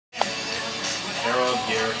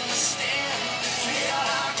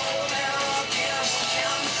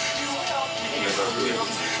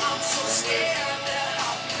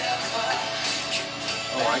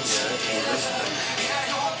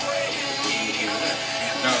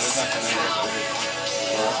No, there's nothing there.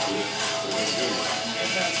 Well, that's cool. That's good.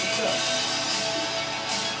 That's what's up.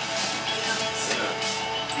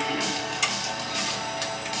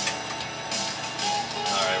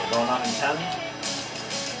 Alright, we're going on in 10.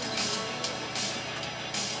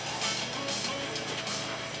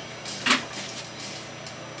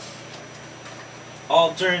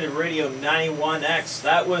 Alternative Radio 91X.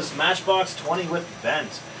 That was Matchbox 20 with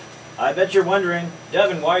Bent. I bet you're wondering,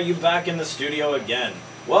 Devin, why are you back in the studio again?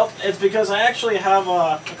 Well, it's because I actually have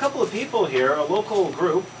a couple of people here, a local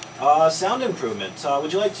group, Sound Improvement.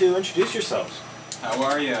 Would you like to introduce yourselves? How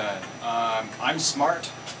are you? I'm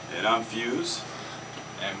Smart, And I'm Fuse.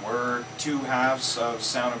 and we're two halves of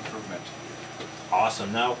Sound Improvement.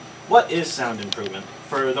 Awesome. Now, what is Sound Improvement?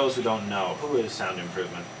 For those who don't know, who is Sound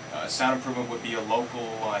Improvement? Sound Improvement would be a local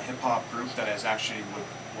hip-hop group that has actually,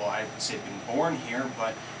 well, I would say been born here,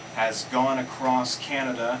 but has gone across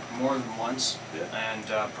Canada more than once and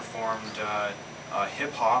performed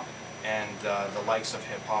hip-hop and the likes of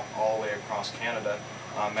hip-hop all the way across Canada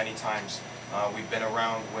many times. We've been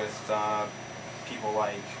around with people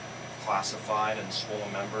like Classified and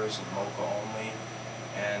Swollen Members and Mocha Only,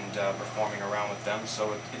 and performing around with them.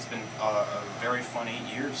 So it's been a very fun 8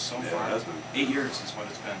 years so far. It has been. 8 years is what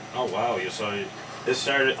it's been. Oh wow!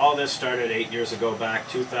 All this started 8 years ago, back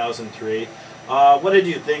 2003. What did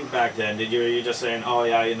you think back then? Did you just saying, oh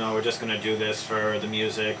yeah, you know, we're just gonna do this for the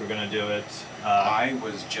music, we're gonna do it? I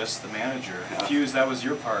was just the manager. Yeah. Fuse, that was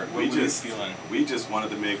your part. What were you feeling? We just wanted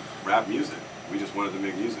to make rap music. We just wanted to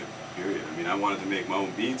make music, period. I mean, I wanted to make my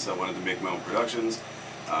own beats, I wanted to make my own productions.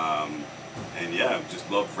 And yeah, just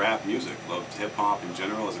loved rap music, loved hip-hop in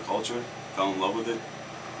general as a culture, fell in love with it.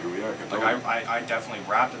 Here we are. Like I definitely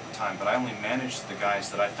rapped at the time, but I only managed the guys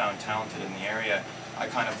that I found talented in the area. I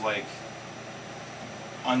kind of like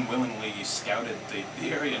unwillingly scouted the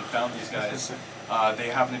area and found these guys. They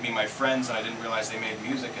happened to be my friends, and I didn't realize they made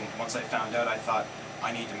music, and once I found out, I thought,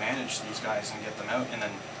 I need to manage these guys and get them out. And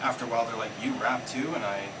then after a while, they're like, you rap too? And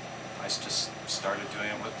I just started doing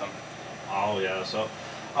it with them. Oh yeah. So,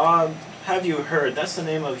 have you heard? That's the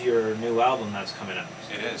name of your new album that's coming out.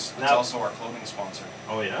 It is. It's Now- also our clothing sponsor.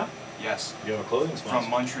 Oh yeah. Yes. You have a clothing sponsor.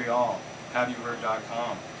 From Montreal.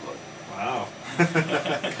 HaveYouHeard.com. Wow.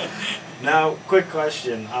 Now, quick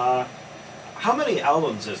question. How many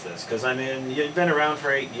albums is this? Because I mean, you've been around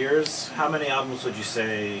for 8 years. How many albums would you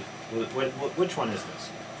say? Which one is this?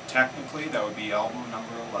 Technically, that would be album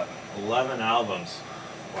number 11. 11 albums.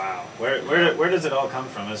 Wow. Where does it all come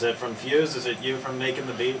from? Is it from Fuse? Is it you from making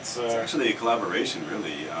the beats? It's actually a collaboration,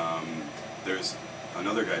 really. There's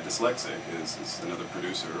another guy, Dyslexic, is another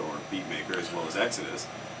producer or beat maker, as well as Exodus.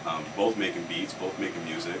 Both making beats, both making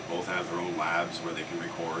music, both have their own labs where they can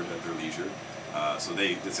record at their leisure. So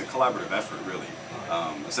it's a collaborative effort, really.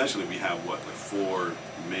 Essentially, we have like 4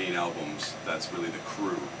 main albums. That's really the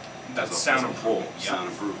crew. That's as Sound a whole, Improvement. Sound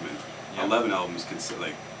Improvement. Yeah. 11 albums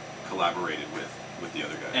collaborated with the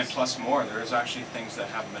other guys. And plus more, there's actually things that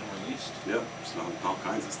haven't been released. Yeah, there's all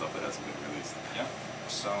kinds of stuff that hasn't been released. Yeah.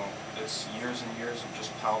 So it's years and years of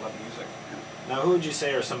just piled up music. Now, who would you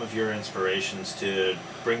say are some of your inspirations to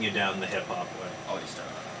bring you down the hip hop way? I'll let you start.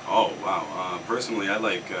 Oh wow! Personally, I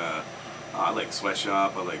like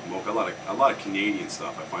Sweatshop. I like Mocha. A lot of Canadian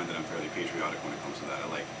stuff. I find that I'm fairly patriotic when it comes to that. I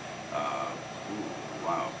like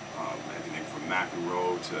everything from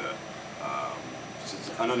McEnroe to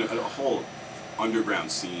just a whole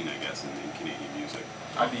underground scene, I guess, in Canadian music.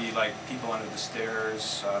 I'd be like People Under the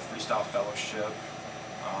Stairs, Freestyle Fellowship,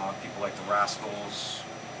 people like the Rascals.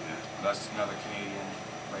 Yeah. That's another Canadian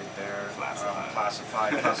right there. Classified.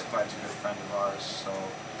 Classified's a good friend of ours. So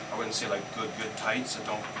I wouldn't say like good tights.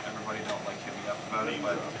 Everybody don't like hit me up about it,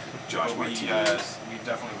 but Josh we Martinez. we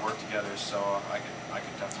definitely work together. So I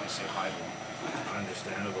could definitely say hi to him.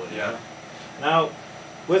 Understandable, Yeah. Now,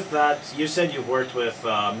 with that, you said you've worked with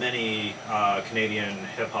many Canadian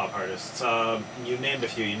hip-hop artists. You named a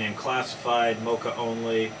few. You named Classified, Mocha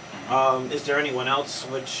Only. Is there anyone else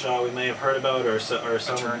which we may have heard about, or some?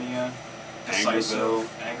 Eternia, Angerville.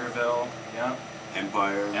 Angerville, yeah.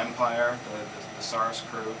 Empire, The SARS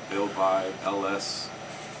crew. Bill Vibe, LS.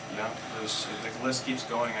 Yeah, the list keeps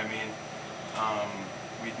going. I mean,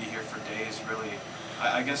 we'd be here for days, really.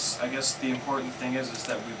 I guess the important thing is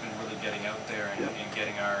that we've been really getting out there and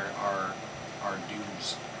getting our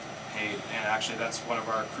dues paid. And actually, that's one of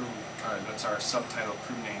our crew. That's our subtitle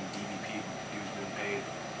crew name, DBP, dues been paid.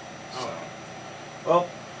 So. Well,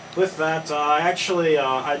 with that, I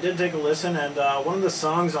did take a listen, and one of the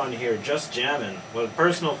songs on here, Just Jammin', was a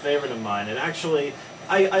personal favorite of mine. And actually,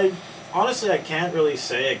 I honestly, I can't really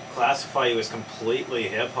say classify you as completely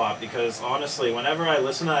hip hop because honestly, whenever I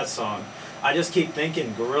listen to that song, I just keep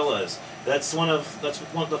thinking Gorillaz. That's one of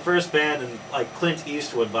the first band, and like Clint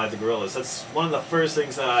Eastwood by the Gorillaz. That's one of the first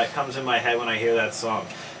things that comes in my head when I hear that song.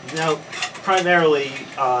 Now, primarily,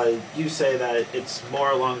 you say that it's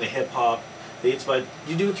more along the hip hop beats, but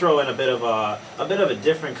you do throw in a bit of a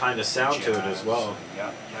different kind of sound to it as well.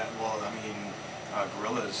 Yeah, yeah. Well, I mean,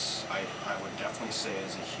 Gorillaz, I would definitely say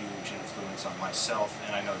is a huge influence on myself,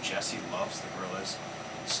 and I know Jesse loves the Gorillaz.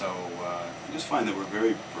 So I just find that we're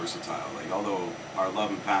very versatile. Like, although our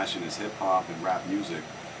love and passion is hip hop and rap music,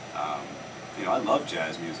 you know, I love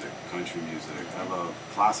jazz music, country music. I love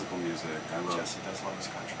classical music. I love Jesse does love his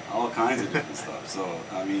country. all kinds of different stuff. So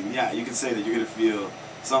I mean, yeah, you can say that you're gonna feel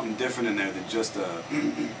something different in there than just a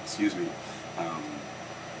excuse me,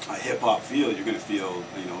 a hip hop feel. You're gonna feel,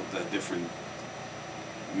 you know, the different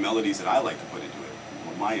melodies that I like to put into it.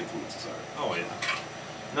 What my influences are. Oh yeah.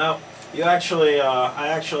 Now, you actually, I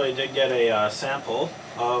actually did get a sample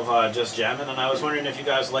of Just Jammin', and I was wondering if you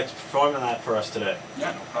guys would like to perform that for us today.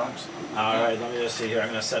 Yeah, no problem. Absolutely. All right, let me just see here. I'm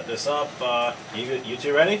going to set this up. You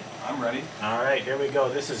two ready? I'm ready. All right, here we go.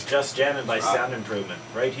 This is Just Jammin' by Sound Improvement,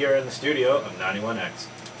 right here in the studio of 91X.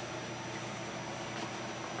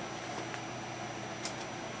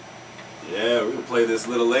 Yeah, we're gonna play this a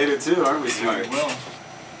little later too, aren't we, Yeah, Smart? we will.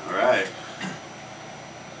 All right.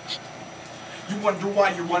 You wonder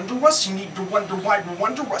why you're under us, you need to wonder why we're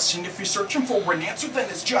under us. And if you're searching for an answer, then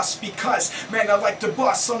it's just because, man, I like to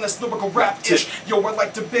bust on this lyrical rap-ish. Yo, I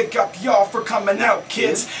like to big up y'all for coming out,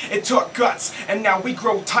 kids. It took guts, and now we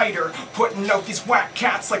grow tighter, putting out these whack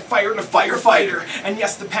cats like fire to firefighter. And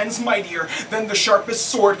yes, the pen's mightier than the sharpest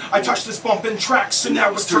sword. I touched this bumpin' track, so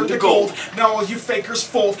now it's turned to gold. Now all you fakers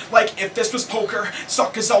fold, like if this was poker.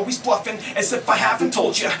 Suckers always bluffing, as if I haven't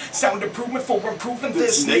told ya. Sound improvement for improving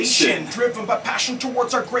this nation. Driven by passion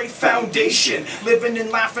towards our great foundation. Living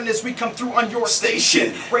and laughing as we come through on your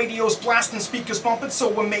station. Radios blasting, speakers bumping,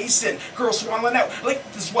 so amazing. Girls swallowing out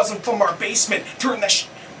like this wasn't from our basement. Turn that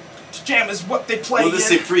jam is what they play. Well,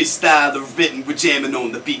 this ain't freestyle or written, we're jamming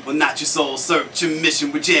on the beat. We're not your soul searching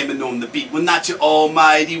mission, we're jamming on the beat. We're not your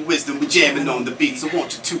almighty wisdom, we're jamming on the beat. So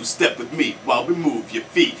won't you two-step with me while we move your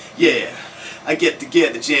feet, yeah. I get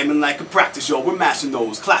together jamming like a practice show. We're mashing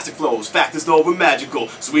those classic flows, factors though we're magical.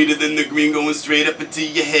 Sweeter than the green going straight up into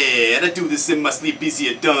your head. I do this in my sleep,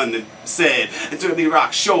 easier done than said. And dirty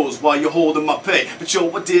rock shows while you're holding my pay. But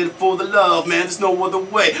yo, I did it for the love, man, there's no other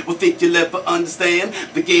way. Well, think you'll ever understand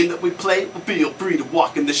the game that we play? Well, feel free to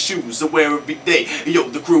walk in the shoes I wear every day. Yo,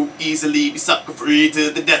 the crew easily be sucker free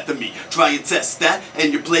to the death of me. Try and test that,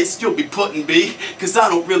 and your place you'll be putting me. Cause I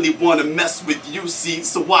don't really wanna mess with you, see.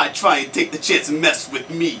 So why try and take the chance and mess with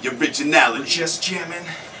me, originality? We're just jamming,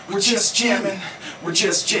 we're just jamming, we're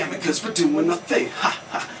just jamming, cause we're doing our thing. Ha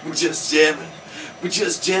ha, We're just jamming, we're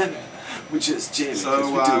just jamming, we're just jamming.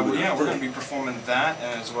 So yeah, we're going to be. be performing that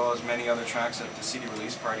as well as many other tracks at the CD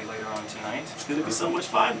release party later on tonight. It's gonna be so much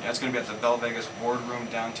fun. Yeah, it's going to be at the Bell Vegas Boardroom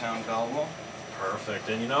downtown Belleville. Perfect.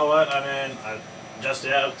 And you know what? I mean, just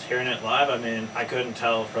hearing it live, I mean, I couldn't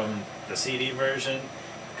tell from the CD version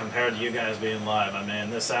compared to you guys being live. I mean,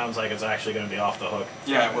 this sounds like it's actually going to be off the hook.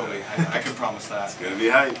 Yeah, it will be. I can promise that. It's gonna be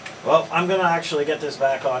hype. Well, I'm going to actually get this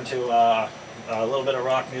back onto a little bit of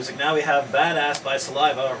rock music. Now we have Badass by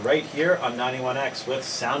Saliva right here on 91X with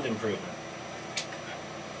Sound Improvement.